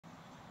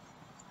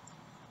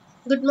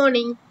Good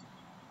morning.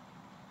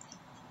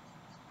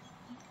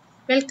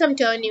 Welcome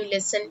to our new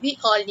lesson. We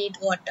all need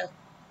water.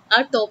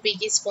 Our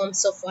topic is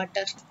forms of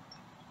water.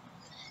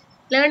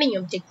 Learning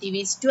objective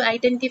is to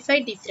identify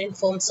different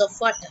forms of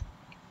water.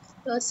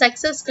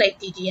 Success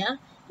criteria: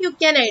 you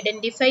can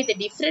identify the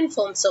different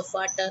forms of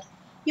water.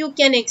 You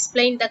can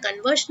explain the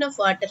conversion of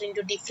water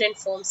into different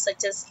forms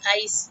such as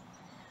ice,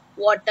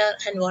 water,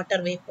 and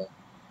water vapor.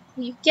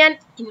 You can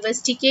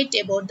investigate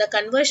about the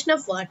conversion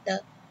of water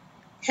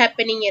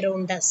happening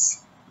around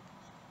us.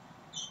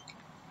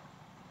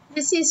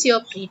 This is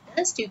your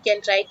pretest. You can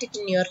write it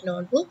in your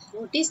notebook.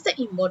 What is the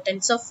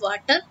importance of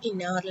water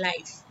in our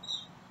life?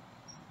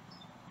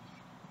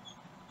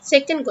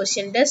 Second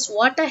question, does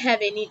water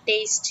have any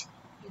taste?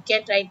 You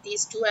can write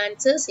these two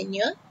answers in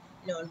your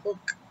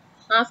notebook.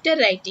 After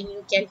writing,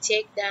 you can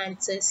check the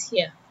answers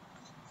here.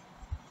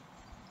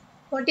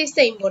 What is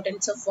the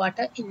importance of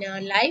water in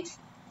our life?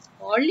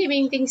 All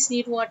living things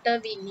need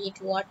water. We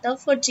need water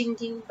for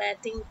drinking,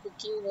 bathing,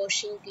 cooking,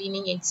 washing,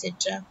 cleaning,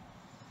 etc.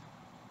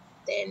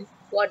 Then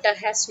water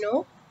has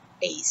no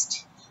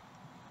taste.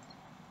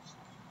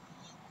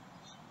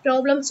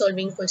 Problem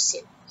solving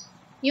question.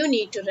 You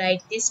need to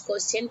write this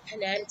question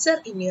and answer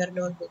in your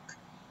notebook.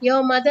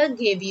 Your mother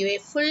gave you a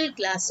full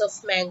glass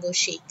of mango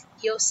shake.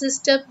 Your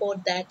sister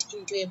poured that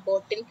into a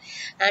bottle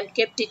and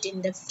kept it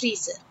in the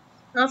freezer.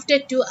 After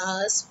 2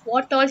 hours,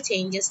 what all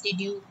changes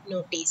did you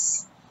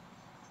notice?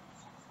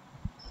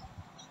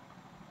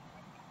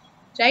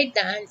 Write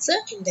the answer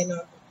in the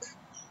notebook.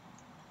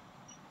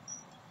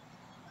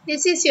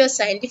 This is your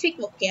scientific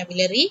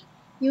vocabulary.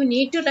 You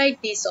need to write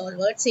these all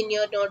words in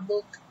your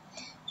notebook.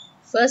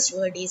 First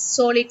word is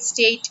solid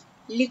state,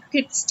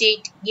 liquid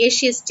state,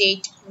 gaseous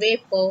state,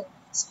 vapor,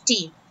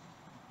 steam.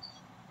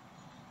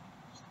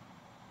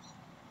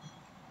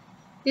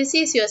 This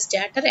is your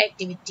starter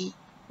activity.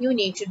 You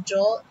need to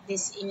draw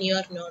this in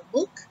your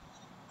notebook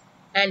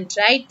and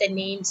write the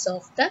names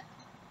of the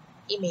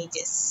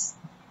images.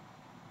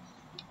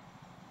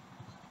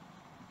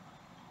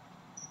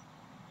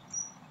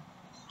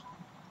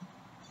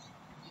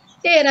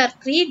 There are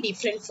three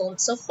different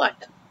forms of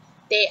water.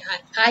 They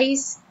are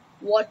ice,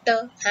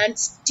 water and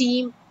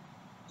steam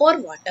or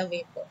water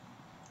vapor.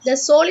 The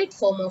solid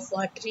form of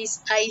water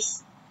is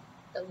ice.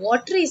 The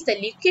water is the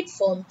liquid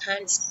form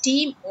and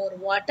steam or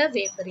water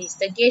vapor is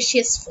the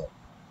gaseous form.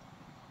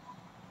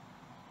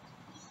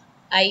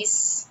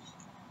 Ice,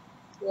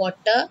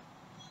 water,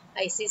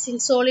 ice is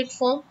in solid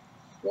form,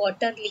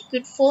 water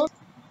liquid form.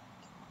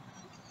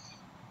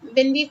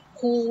 When we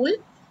cool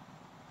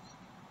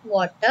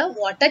water,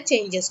 water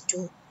changes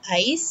to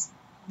ice.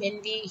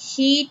 When we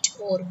heat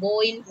or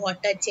boil,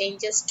 water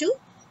changes to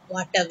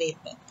water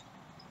vapor.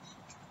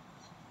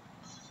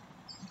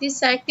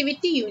 This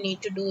activity you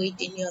need to do it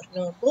in your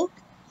notebook.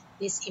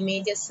 These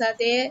images are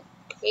there.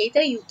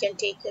 Either you can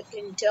take the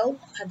printout,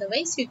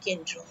 otherwise you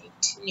can draw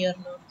it in your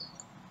notebook.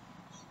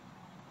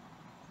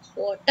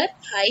 Water,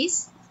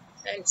 ice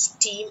and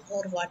steam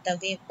or water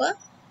vapor.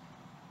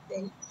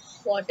 Then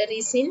water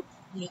is in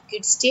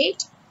liquid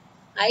state,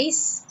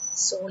 ice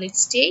solid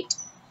state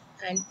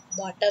and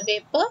water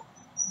vapor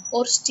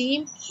or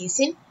steam is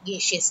in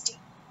gaseous state.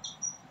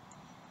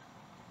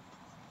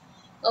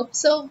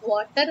 Observe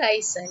water,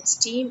 ice and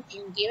steam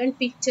in given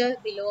picture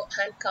below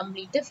and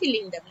complete the fill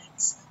in the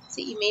blanks.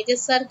 See,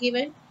 images are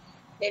given.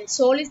 Then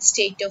solid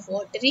state of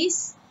water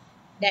is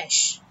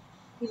dash.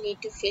 You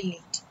need to fill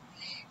it.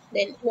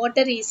 Then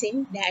water is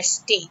in dash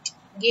state.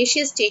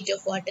 Gaseous state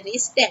of water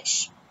is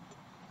dash.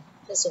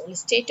 The solid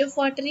state of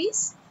water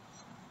is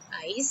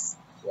ice.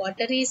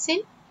 Water is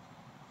in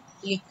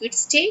liquid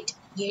state.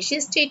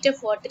 Gaseous state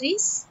of water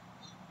is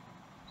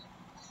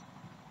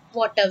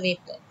water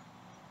vapor.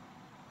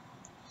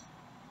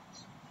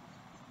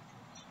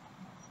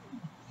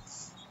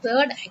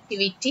 Third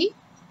activity,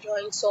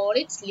 drawing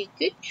solids,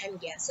 liquid and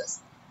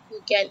gases.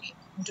 You can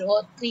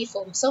draw three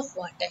forms of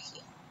water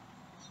here.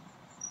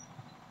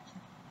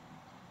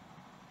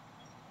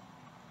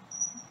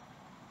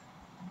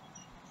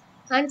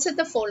 Answer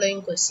the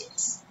following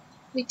questions.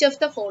 Which of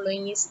the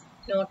following is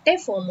not a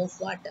form of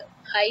water?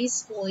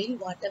 Ice, oil,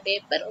 water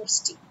vapor or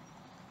steam?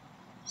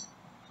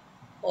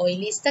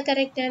 Oil is the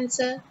correct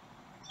answer.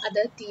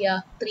 Other three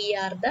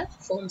are the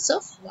forms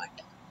of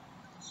water.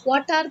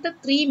 What are the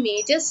three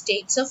major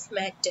states of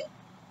matter?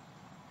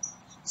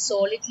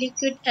 Solid,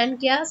 liquid and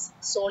gas,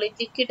 solid,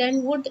 liquid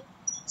and wood,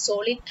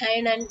 solid,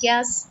 iron and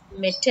gas,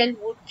 metal,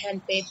 wood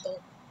and paper.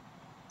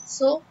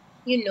 So,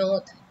 you know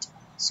that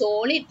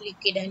solid,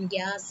 liquid and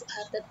gas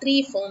are the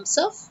three forms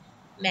of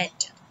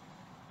matter.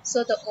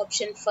 So, the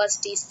option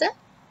first is the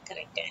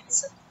correct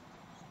answer.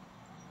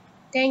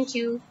 Thank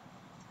you.